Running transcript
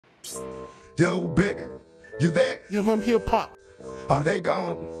Yo, Big, you there? Yeah, I'm here, Pop. Are they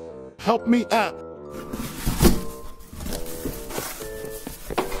gone? Help me out.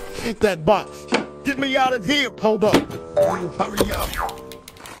 Ain't that box? Get me out of here. Hold up. Hurry up.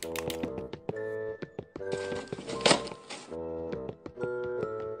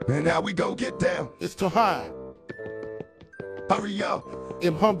 And now we go get down. It's too high. Hurry up.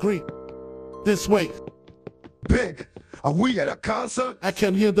 I'm hungry. This way. Big, are we at a concert? I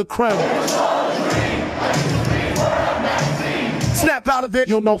can hear the crowd. Snap out of it.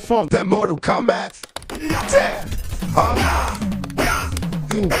 You're no fun. That Mortal Kombat? Damn.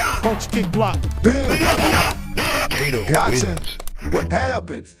 Punch, kick, block. Gotcha. What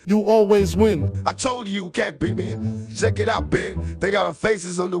happens? You always win. I told you can't beat me. Check it out, Big. They got our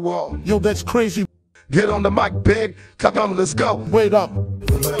faces on the wall. Yo, that's crazy. Get on the mic, Big. Come on, let's go. Wait up.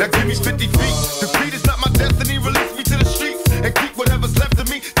 Now give me 50 feet. Defeat is not my destiny. Release me to the streets and keep whatever's left of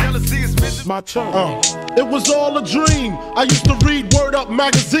me. Jealousy is missing. My turn. It was all a dream. I used to read Word Up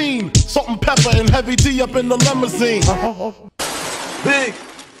magazine. Salt and pepper and heavy D up in the limousine. Big.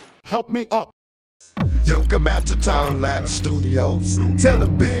 Help me up. Yo, come out to Town Lab Studios. Tell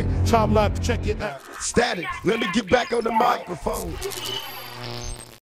them, Big. Time lapse, check it out. Static. Let me get back on the microphone.